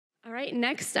right,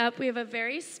 next up, we have a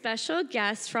very special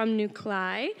guest from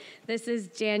Nuklai. This is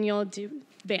Daniel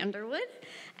Vanderwood,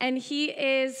 and he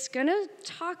is going to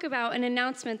talk about an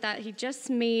announcement that he just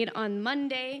made on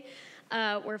Monday,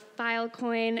 where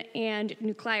Filecoin and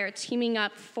Nuklai are teaming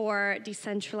up for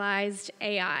decentralized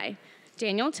AI.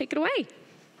 Daniel, take it away.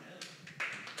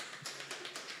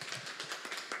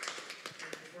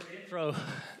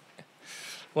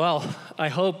 Well, I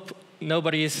hope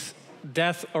nobody is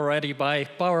dead already by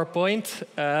PowerPoint,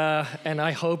 and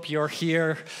I hope you're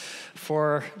here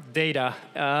for data.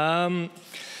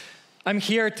 I'm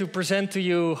here to present to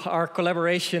you our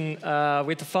collaboration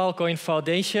with the Filecoin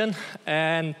Foundation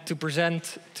and to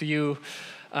present to you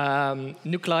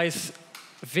Nuklai's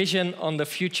vision on the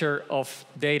future of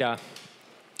data.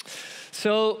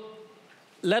 So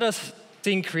let us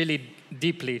think really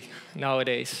deeply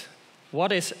nowadays.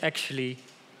 What is actually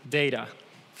data?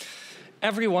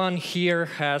 Everyone here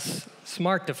has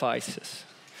smart devices.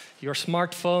 Your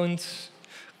smartphones,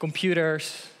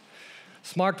 computers,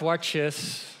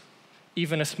 smartwatches,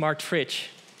 even a smart fridge.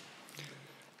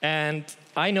 And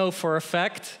I know for a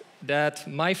fact that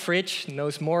my fridge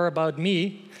knows more about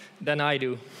me than I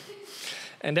do.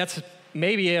 And that's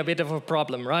maybe a bit of a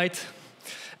problem, right?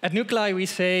 At Nuklai, we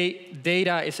say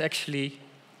data is actually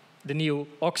the new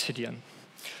oxygen.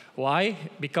 Why?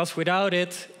 Because without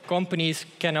it, companies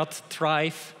cannot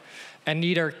thrive, and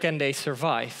neither can they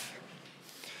survive.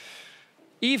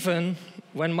 Even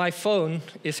when my phone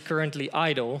is currently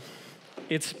idle,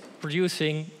 it's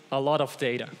producing a lot of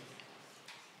data.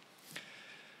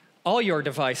 All your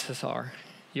devices are.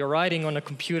 You're writing on a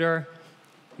computer,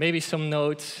 maybe some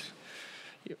notes.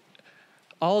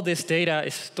 All this data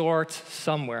is stored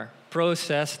somewhere,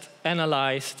 processed,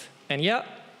 analyzed, and yeah,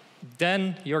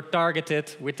 then you're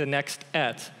targeted with the next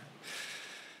ad.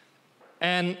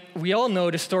 And we all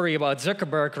know the story about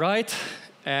Zuckerberg, right?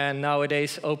 And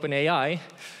nowadays, OpenAI.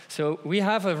 So we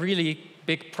have a really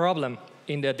big problem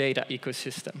in the data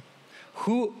ecosystem.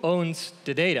 Who owns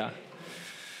the data?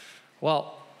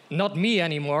 Well, not me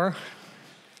anymore.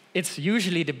 It's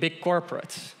usually the big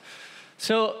corporates.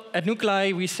 So at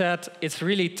Nuklai, we said it's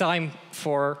really time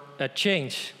for a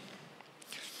change.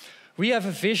 We have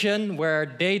a vision where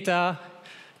data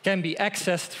can be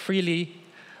accessed freely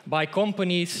by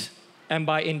companies and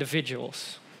by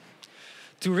individuals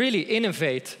to really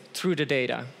innovate through the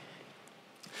data.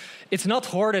 It's not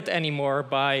hoarded anymore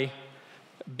by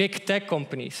big tech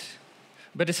companies,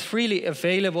 but it's freely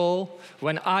available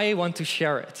when I want to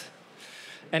share it.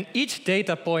 And each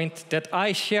data point that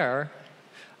I share,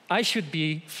 I should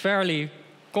be fairly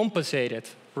compensated,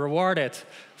 rewarded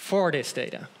for this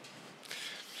data.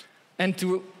 And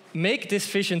to make this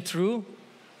vision true,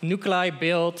 Nuklai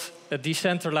built a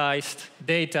decentralized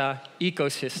data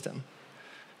ecosystem.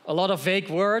 A lot of vague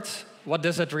words. What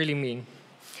does that really mean?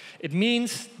 It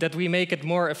means that we make it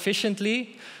more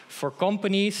efficiently for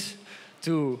companies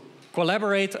to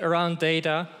collaborate around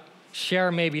data,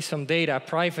 share maybe some data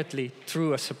privately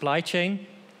through a supply chain,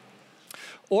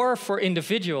 or for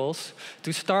individuals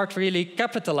to start really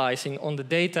capitalizing on the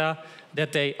data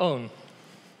that they own.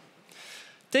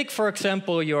 Take, for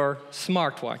example, your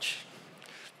smartwatch.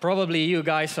 Probably you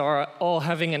guys are all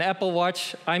having an Apple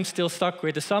Watch. I'm still stuck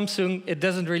with a Samsung. It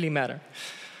doesn't really matter.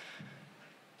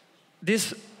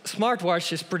 This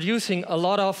smartwatch is producing a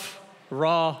lot of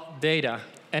raw data.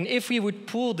 And if we would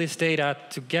pool this data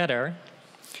together,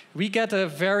 we get a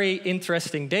very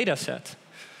interesting data set.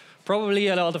 Probably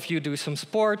a lot of you do some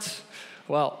sports.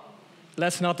 Well,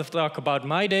 let's not talk about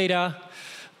my data.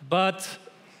 But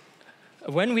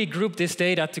when we group this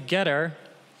data together,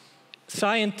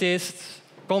 scientists,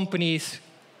 companies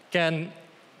can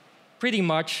pretty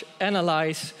much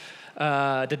analyze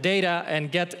the data and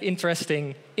get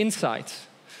interesting insights.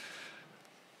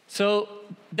 So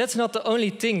that's not the only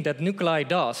thing that Nuklai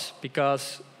does,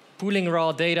 because pooling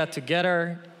raw data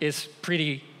together is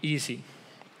pretty easy.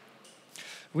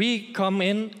 We come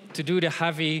in to do the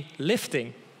heavy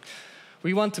lifting.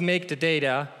 We want to make the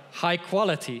data high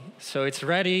quality, so it's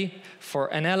ready for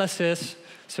analysis,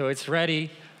 so it's ready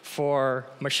for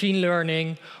machine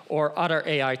learning or other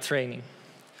AI training.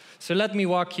 So let me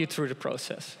walk you through the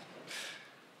process.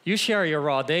 You share your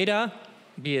raw data,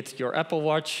 be it your Apple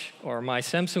Watch or my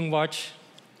Samsung Watch.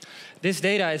 This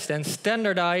data is then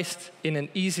standardized in an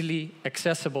easily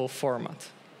accessible format.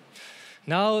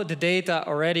 Now the data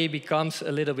already becomes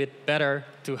a little bit better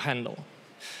to handle.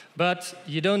 But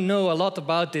you don't know a lot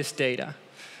about this data.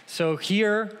 So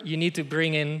here you need to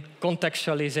bring in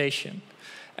contextualization.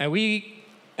 And we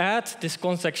add this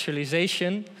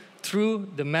contextualization through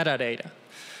the metadata.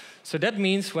 So that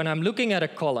means when I'm looking at a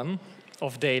column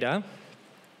of data,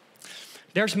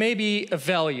 there's maybe a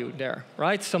value there,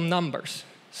 right? Some numbers.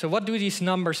 So what do these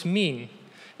numbers mean?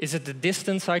 Is it the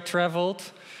distance I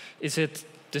traveled? Is it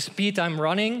the speed I'm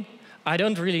running? I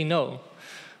don't really know.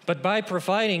 But by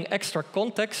providing extra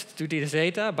context to this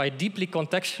data, by deeply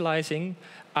contextualizing,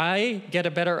 I get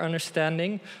a better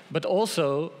understanding, but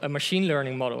also a machine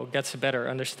learning model gets a better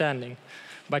understanding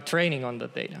by training on the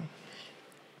data.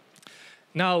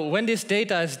 Now, when this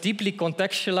data is deeply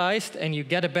contextualized and you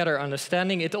get a better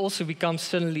understanding, it also becomes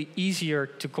suddenly easier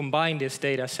to combine these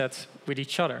data sets with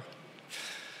each other.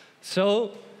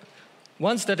 So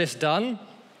once that is done,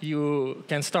 you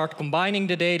can start combining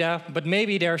the data, but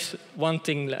maybe there's one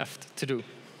thing left to do.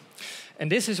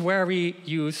 And this is where we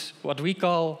use what we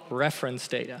call reference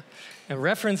data. And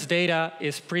reference data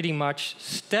is pretty much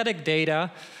static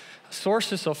data,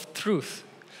 sources of truth.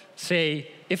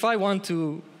 Say, if I want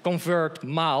to convert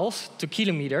miles to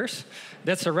kilometers,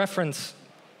 that's a reference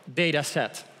data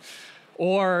set.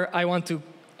 Or I want to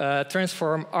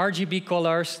transform RGB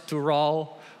colors to RAW,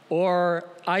 or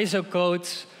ISO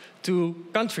codes to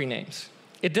country names.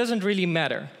 It doesn't really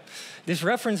matter. This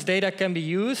reference data can be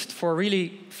used for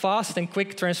really fast and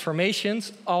quick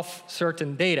transformations of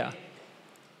certain data.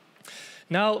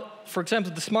 Now, for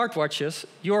example, the smartwatches,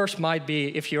 yours might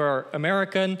be, if you're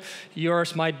American,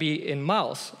 yours might be in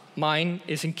miles. Mine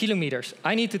is in kilometers.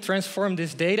 I need to transform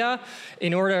this data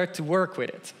in order to work with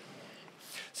it.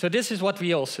 So this is what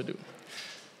we also do.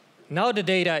 Now the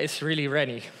data is really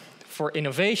ready for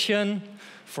innovation,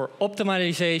 for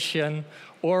optimization,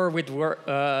 or with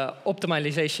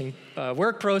optimization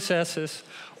work processes,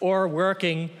 or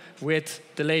working with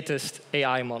the latest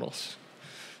AI models.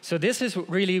 So this is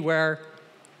really where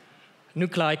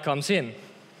Nuklai comes in.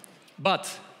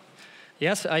 But,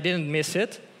 yes, I didn't miss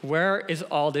it. Where is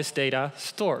all this data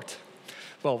stored?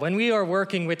 Well, when we are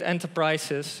working with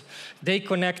enterprises, they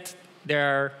connect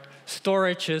their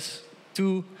storages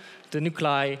to the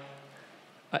Nuklai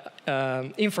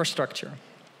infrastructure.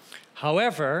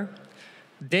 However,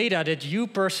 data that you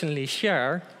personally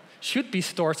share should be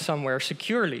stored somewhere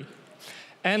securely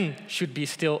and should be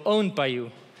still owned by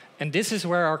you. And this is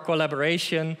where our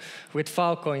collaboration with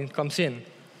Filecoin comes in.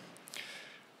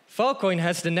 Filecoin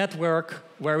has the network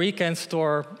where we can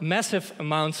store massive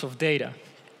amounts of data.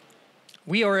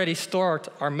 We already stored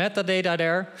our metadata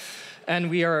there, and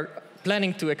we are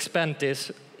planning to expand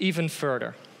this even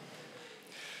further.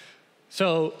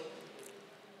 So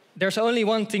there's only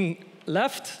one thing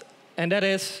left, and that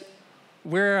is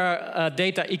we're a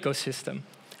data ecosystem.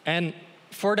 And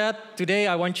for that, today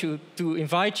I want to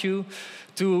invite you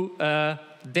to a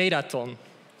Datathon.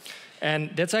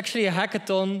 And that's actually a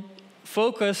hackathon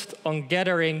focused on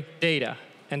gathering data.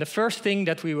 And the first thing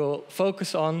that we will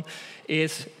focus on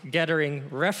is gathering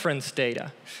reference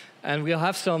data. And we'll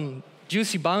have some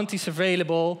juicy bounties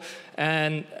available,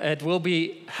 and it will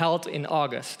be held in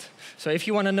August. So if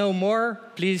you want to know more,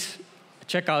 please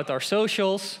check out our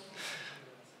socials.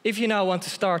 If you now want to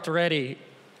start already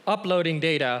uploading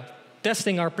data,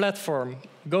 testing our platform,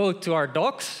 go to our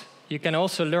docs. You can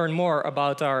also learn more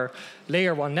about our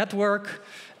Layer 1 network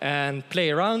and play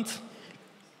around.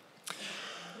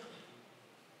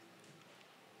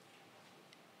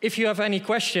 If you have any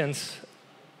questions,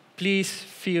 please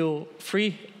feel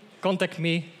free, contact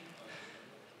me,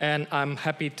 and I'm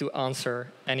happy to answer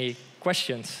any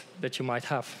questions that you might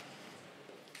have.